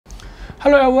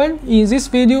Hello everyone, in this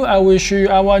video I will show you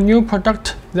our new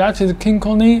product, that is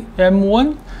KinCony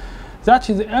M1. That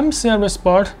is M series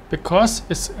board because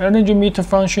its energy meter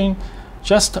function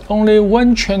just only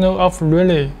one channel of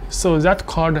relay, so that's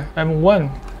called M1.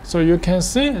 So you can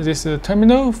see this is the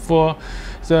terminal for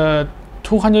the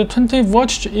 220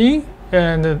 voltage in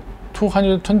and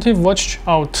 220 voltage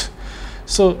out.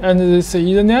 So and this is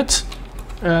Ethernet,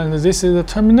 and this is the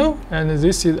terminal, and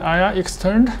this is IR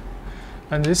external,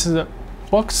 and this is the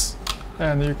box,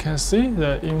 and you can see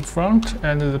the in front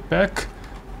and the back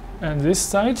and this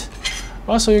side.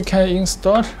 Also you can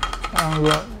install on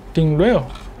your DIN rail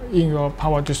in your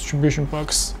power distribution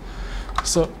box.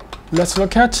 So let's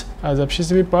look at the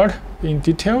PCB board in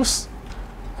details.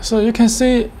 So you can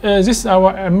see this is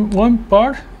our M1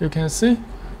 board. You can see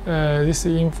this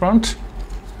is in front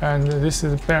and this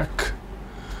is back,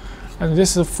 and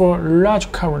this is for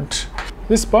large current.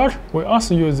 This board will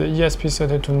also use the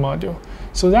ESP32 module,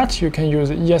 so that you can use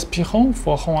ESPHome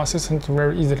for home assistant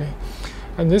very easily.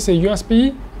 And this is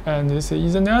USB, and this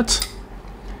is Ethernet,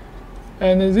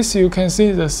 and this you can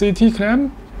see the CT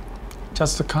clamp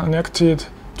just connected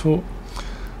to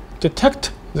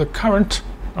detect the current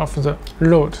of the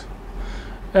load,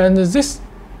 and this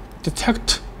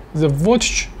detect the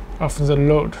voltage of the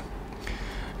load.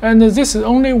 And this is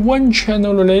only one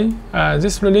channel relay.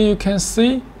 This relay you can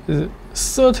see is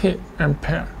 30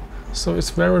 ampere, so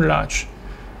it's very large,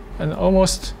 and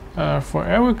almost for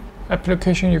every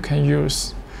application you can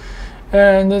use.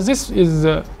 And this is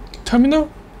the terminal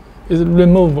is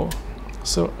removable,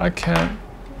 so I can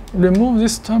remove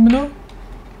this terminal,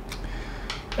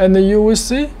 and you will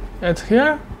see at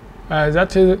here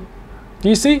that is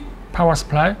DC power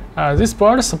supply. This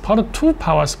board supports two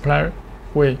power supply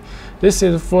way. This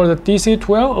is for the DC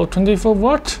 12 or 24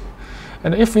 volt,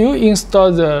 and if you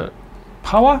install the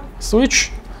power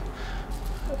switch,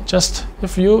 just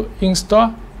if you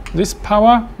install this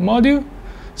power module,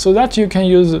 so that you can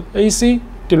use AC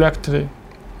directly.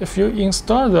 If you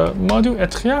install the module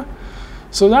at here,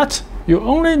 so that you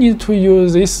only need to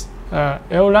use this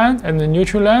L line and the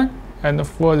neutral line, and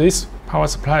for this power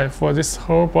supply for this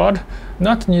whole board,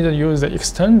 not need to use the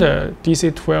extended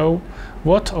DC 12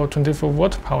 volt or 24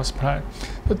 volt power supply.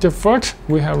 But default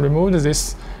we have removed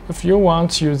this. If you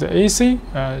want to use the AC,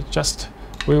 just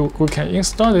we can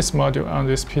install this module on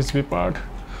this PCB board.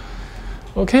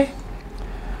 Okay,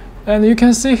 and you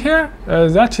can see here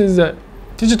that is the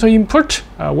digital input,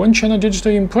 one channel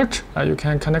digital input. You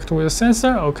can connect with a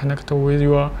sensor or connect with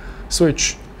your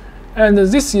switch. And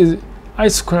this is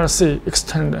I2C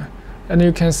extender, and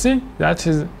you can see that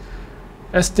is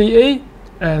SDA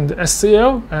and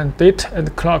SCL and date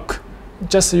and clock.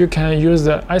 Just you can use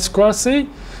the I2C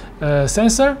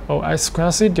sensor or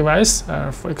I2C device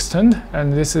for extend,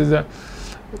 and this is the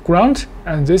ground,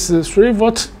 and this is 3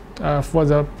 volt for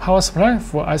the power supply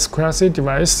for I2C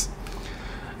device.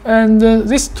 And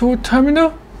this two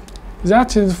terminal,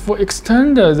 that is for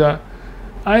extend the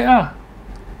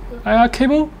IR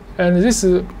cable, and this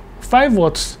is 5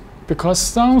 volts because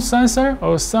some sensor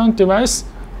or some device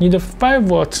need 5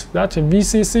 volt. That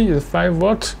VCC is 5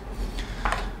 volt.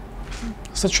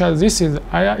 Such as this is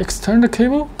IR external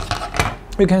cable.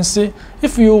 You can see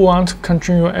if you want to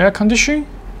control your air conditioning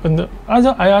and the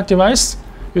other IR device,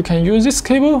 you can use this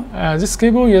cable. This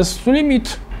cable is 3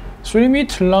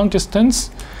 meter long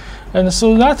distance, and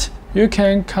so that you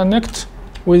can connect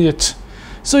with it.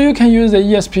 So you can use the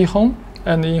ESPHome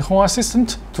and in-home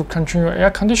assistant to control your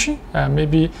air conditioning,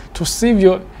 maybe to save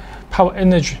your power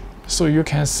energy. So you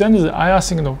can send the IR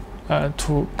signal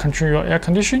to control your air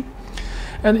conditioning.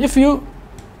 And if you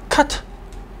cut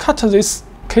this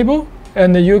cable,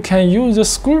 and you can use the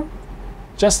screw,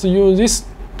 just use this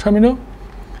terminal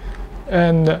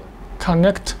and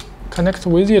connect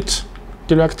with it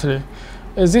directly.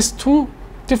 These two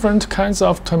different kinds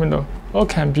of terminal all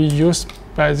can be used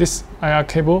by this IR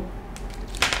cable.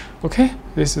 Okay,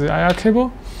 this is the IR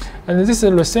cable, and this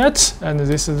is reset, and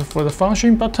this is for the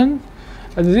function button,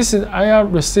 and this is IR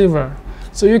receiver.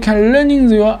 So you can learn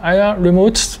your IR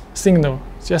remote signal.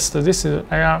 Just this is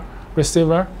IR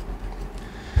receiver.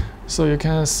 So you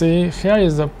can see here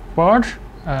is the board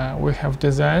we have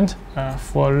designed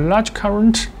for large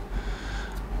current,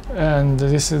 and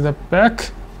this is the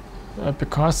back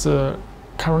because the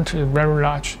current is very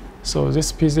large. So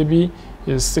this PCB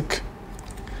is thick.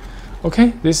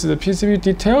 Okay, this is the PCB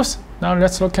details. Now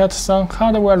let's look at some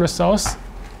hardware results.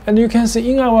 And you can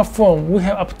see in our form we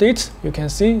have updated. You can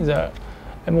see the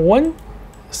M1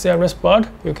 series board.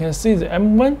 You can see the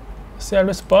M1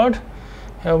 series board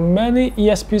have many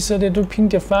ESP32 pin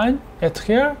defined at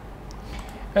here,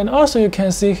 and also you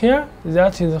can see here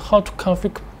that is how to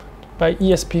configure by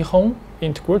ESPHome,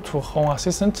 integrate to Home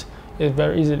Assistant is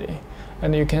very easily.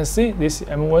 And you can see this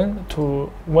M1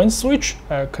 to 1 switch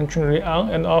continually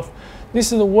on and off.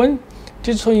 This is one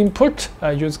digital input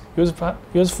used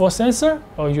for sensor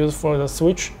or used for the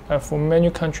switch for many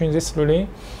countries this relay.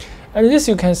 And this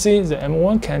you can see the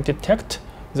M1 can detect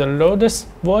the load's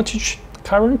voltage,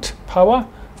 current, power,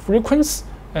 frequency,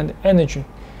 and energy.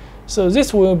 So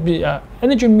this will be an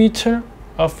energy meter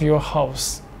of your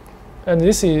house. And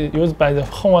this is used by the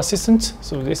Home Assistant.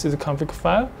 So this is the config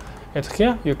file. And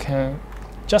here you can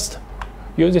just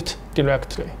use it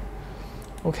directly.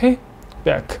 Okay,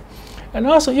 back. And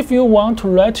also if you want to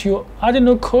write your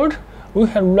Arduino code, we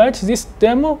can write this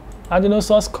demo Arduino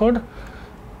source code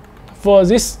for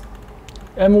this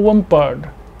M1 board.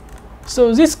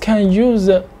 So this can use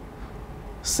the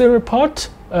serial port,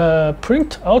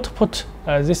 print output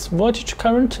this voltage,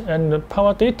 current, and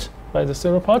power data by the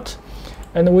serial port.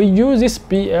 And we use this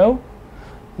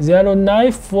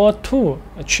BL0942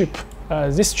 chip.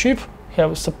 This chip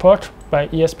have support by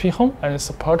ESPHome and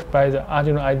support by the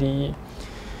Arduino IDE.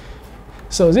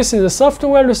 So this is the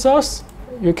software resource.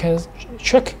 You can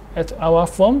check at our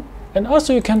form, and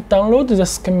also you can download the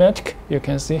schematic. You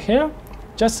can see here.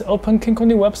 Just open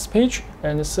KinCony web page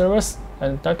and service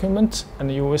and document, and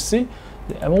you will see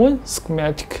the M1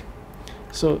 schematic.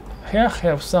 So here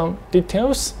have some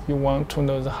details. You want to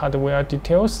know the hardware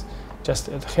details, just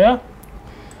at here.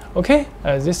 Okay,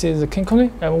 this is the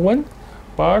KinCony M1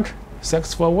 board.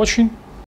 Thanks for watching.